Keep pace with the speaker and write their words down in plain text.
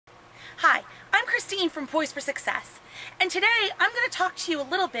Hi, I'm Christine from Poised for Success, and today I'm going to talk to you a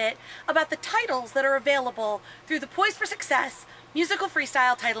little bit about the titles that are available through the Poised for Success Musical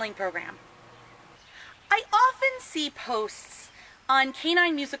Freestyle Titling Program. I often see posts on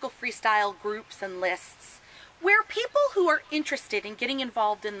canine musical freestyle groups and lists where people who are interested in getting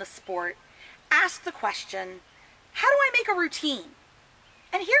involved in the sport ask the question, how do I make a routine?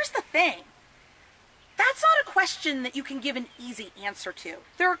 And here's the thing. That's not a question that you can give an easy answer to.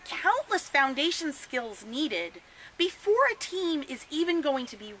 There are countless foundation skills needed before a team is even going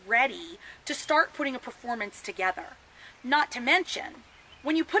to be ready to start putting a performance together. Not to mention,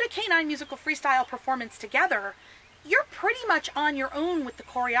 when you put a canine musical freestyle performance together, you're pretty much on your own with the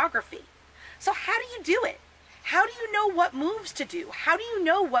choreography. So how do you do it? How do you know what moves to do? How do you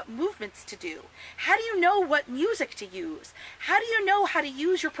know what movements to do? How do you know what music to use? How do you know how to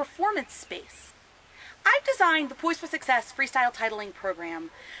use your performance space? I've designed the Poised for Success Freestyle Titling Program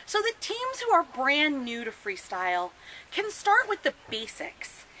so that teams who are brand new to freestyle can start with the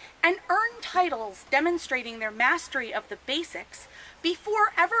basics and earn titles demonstrating their mastery of the basics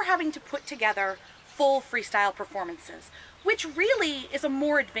before ever having to put together full freestyle performances, which really is a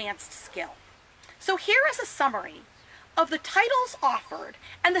more advanced skill. So here is a summary of the titles offered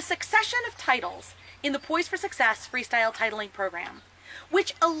and the succession of titles in the Poised for Success Freestyle Titling Program,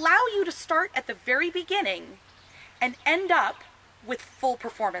 which allow you to start at the very beginning and end up with full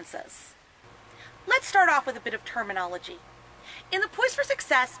performances. Let's start off with a bit of terminology. In the Poised for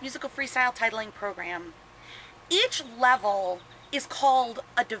Success Musical Freestyle Titling Program, each level is called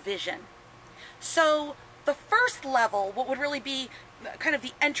a division. So the first level, what would really be kind of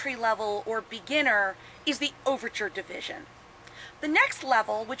the entry level or beginner, is the overture division. The next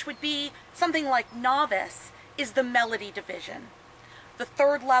level, which would be something like novice, is the melody division. The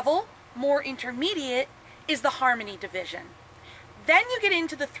third level, more intermediate, is the harmony division. Then you get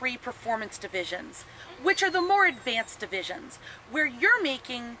into the three performance divisions, which are the more advanced divisions, where you're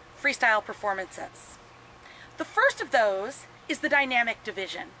making freestyle performances. The first of those is the dynamic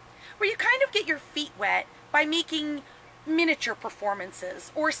division, where you kind of get your feet wet by making miniature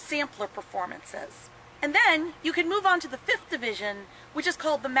performances or sampler performances. And then you can move on to the fifth division, which is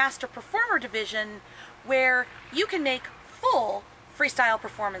called the master performer division, where you can make full freestyle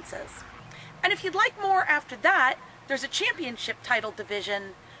performances. And if you'd like more after that, there's a championship title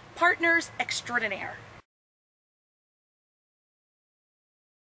division, Partners Extraordinaire.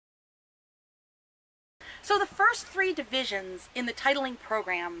 So the first three divisions in the titling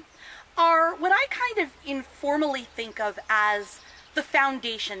program are what I kind of informally think of as the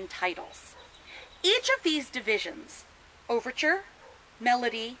foundation titles. Each of these divisions, overture,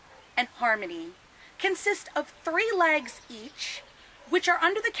 melody, and harmony, consist of 3 legs each, which are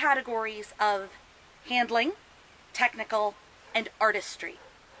under the categories of handling, technical, and artistry.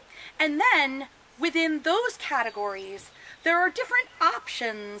 And then, within those categories, there are different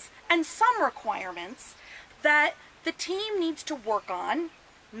options and some requirements that the team needs to work on,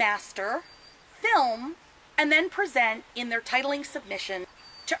 master, film, and then present in their titling submission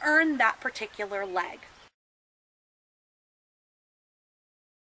to earn that particular leg.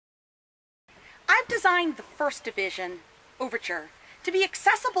 I've designed the first division, overture, to be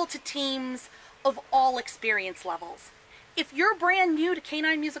accessible to teams of all experience levels. If you're brand new to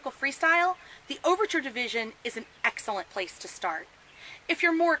canine musical freestyle, the overture division is an excellent place to start. If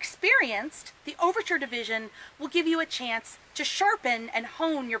you're more experienced, the overture division will give you a chance to sharpen and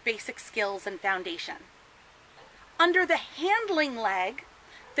hone your basic skills and foundation. Under the handling leg,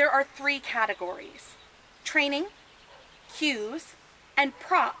 there are 3 categories: training, cues, and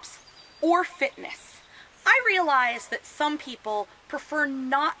props or fitness. I realize that some people prefer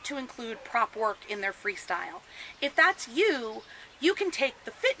not to include prop work in their freestyle. If that's you, you can take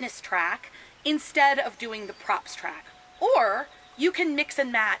the fitness track instead of doing the props track, or you can mix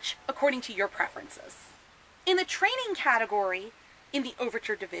and match according to your preferences. In the training category, in the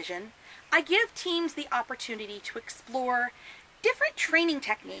overture division, I give teams the opportunity to explore different training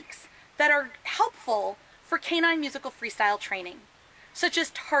techniques that are helpful for canine musical freestyle training, such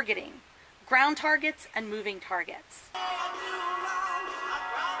as targeting, ground targets, and moving targets.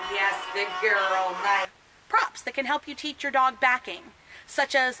 Yes, good girl, nice. Props that can help you teach your dog backing,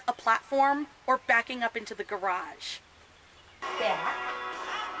 such as a platform or backing up into the garage. Back.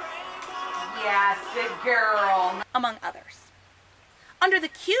 Yes, good girl. Among others. Under the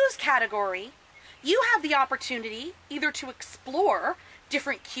cues category, you have the opportunity either to explore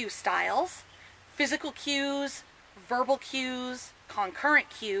different cue styles, physical cues, verbal cues, concurrent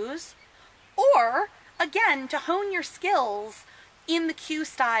cues, or, again, to hone your skills in the cue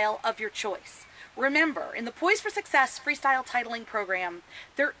style of your choice. Remember, in the Poised for Success Freestyle Titling Program,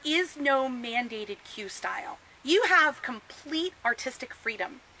 there is no mandated cue style. You have complete artistic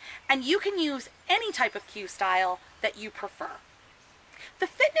freedom, and you can use any type of cue style that you prefer. The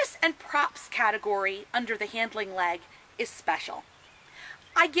fitness and props category under the handling leg is special.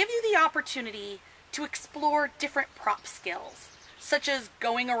 I give you the opportunity to explore different prop skills, such as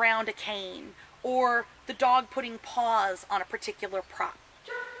going around a cane or the dog putting paws on a particular prop.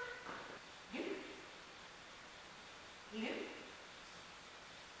 You.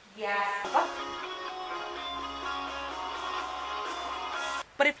 Yes.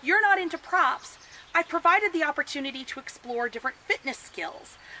 But if you're not into props, I've provided the opportunity to explore different fitness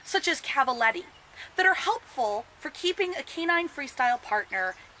skills, such as cavaletti, that are helpful for keeping a canine freestyle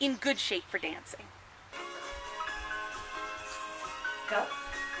partner in good shape for dancing. Go.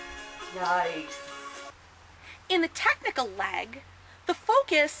 Nice. In the technical leg, the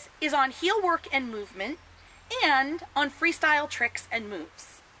focus is on heel work and movement, and on freestyle tricks and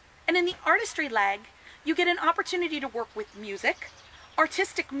moves. And in the artistry leg, you get an opportunity to work with music,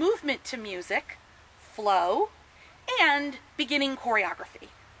 artistic movement to music, flow, and beginning choreography.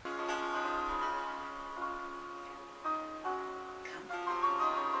 Nice.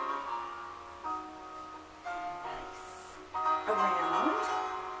 Around.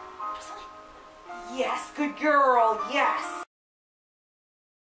 Just like, yes, good girl, yes.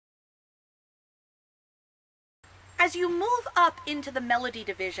 As you move up into the melody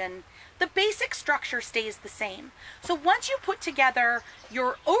division, the basic structure stays the same. So once you put together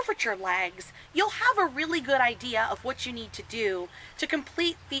your overture legs, you'll have a really good idea of what you need to do to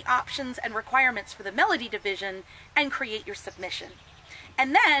complete the options and requirements for the melody division and create your submission.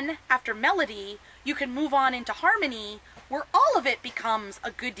 And then, after melody, you can move on into harmony, where all of it becomes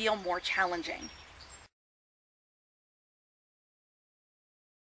a good deal more challenging.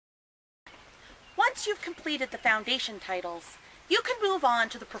 Once you've completed the foundation titles, you can move on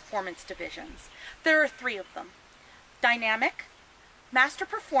to the performance divisions. There are 3 of them: Dynamic, Master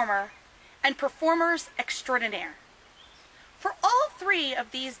Performer, and Performers Extraordinaire. For all 3 of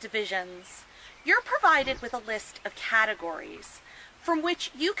these divisions, you're provided with a list of categories from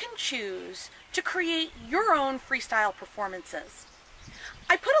which you can choose to create your own freestyle performances.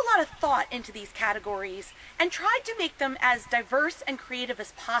 I put a lot of thought into these categories and tried to make them as diverse and creative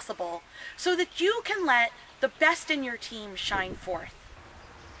as possible so that you can let the best in your team shine forth.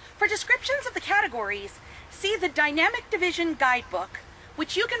 For descriptions of the categories, see the Dynamic Division Guidebook,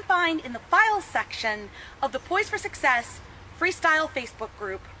 which you can find in the Files section of the Poised for Success Freestyle Facebook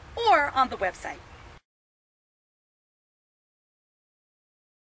group or on the website.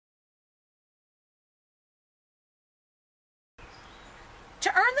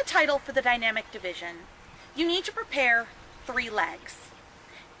 To earn the title for the Dynamic Division, you need to prepare 3 legs.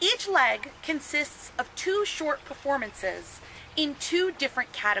 Each leg consists of 2 short performances in 2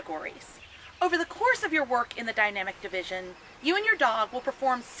 different categories. Over the course of your work in the Dynamic Division, you and your dog will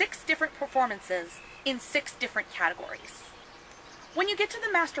perform 6 different performances in 6 different categories. When you get to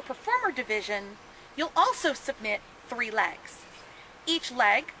the Master Performer Division, you'll also submit 3 legs. Each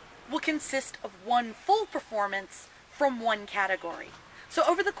leg will consist of 1 full performance from 1 category. So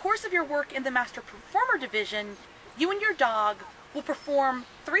over the course of your work in the Master Performer Division, you and your dog will perform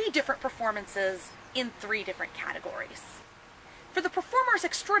 3 different performances in 3 different categories. For the Performers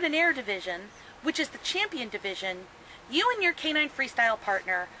Extraordinaire Division, which is the Champion Division, you and your canine freestyle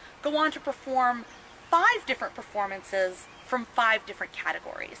partner go on to perform 5 different performances from 5 different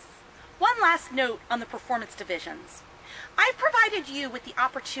categories. One last note on the performance divisions. I've provided you with the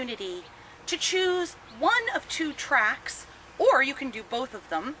opportunity to choose one of 2 tracks, or you can do both of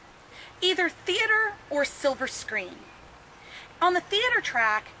them, either theater or silver screen. On the theater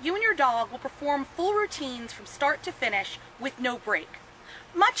track, you and your dog will perform full routines from start to finish with no break,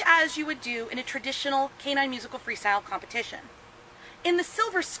 much as you would do in a traditional canine musical freestyle competition. In the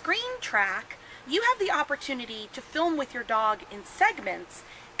silver screen track, you have the opportunity to film with your dog in segments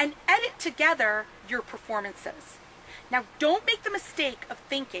and edit together your performances. Now, don't make the mistake of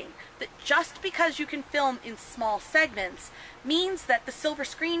thinking that just because you can film in small segments means that the silver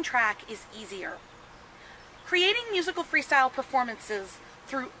screen track is easier. Creating musical freestyle performances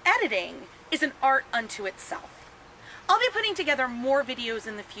through editing is an art unto itself. I'll be putting together more videos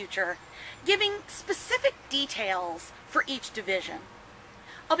in the future, giving specific details for each division.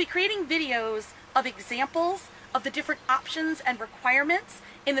 I'll be creating videos of examples of the different options and requirements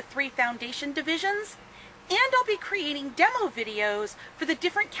in the 3 foundation divisions, and I'll be creating demo videos for the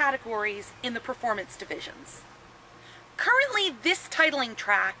different categories in the performance divisions. Currently, this titling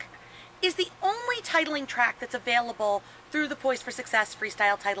track is the only titling track that's available through the Poised for Success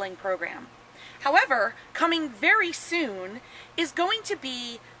Freestyle Titling Program. However, coming very soon is going to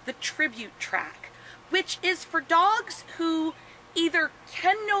be the tribute track, which is for dogs who either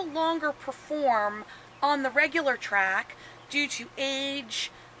can no longer perform on the regular track due to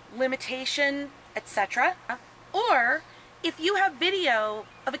age, limitation, etc. Or if you have video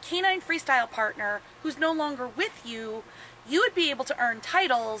of a canine freestyle partner who's no longer with you, you would be able to earn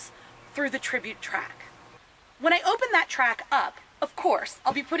titles through the tribute track. When I open that track up, of course,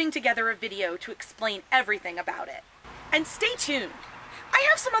 I'll be putting together a video to explain everything about it. And stay tuned. I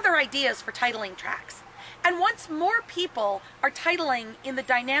have some other ideas for titling tracks. And once more people are titling in the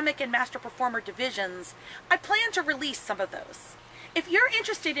dynamic and master performer divisions, I plan to release some of those. If you're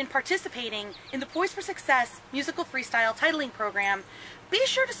interested in participating in the Poised for Success Musical Freestyle Titling Program, be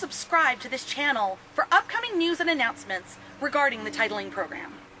sure to subscribe to this channel for upcoming news and announcements regarding the titling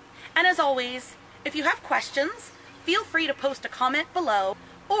program. And as always, if you have questions, feel free to post a comment below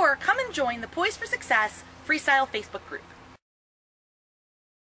or come and join the Poised for Success Freestyle Facebook group.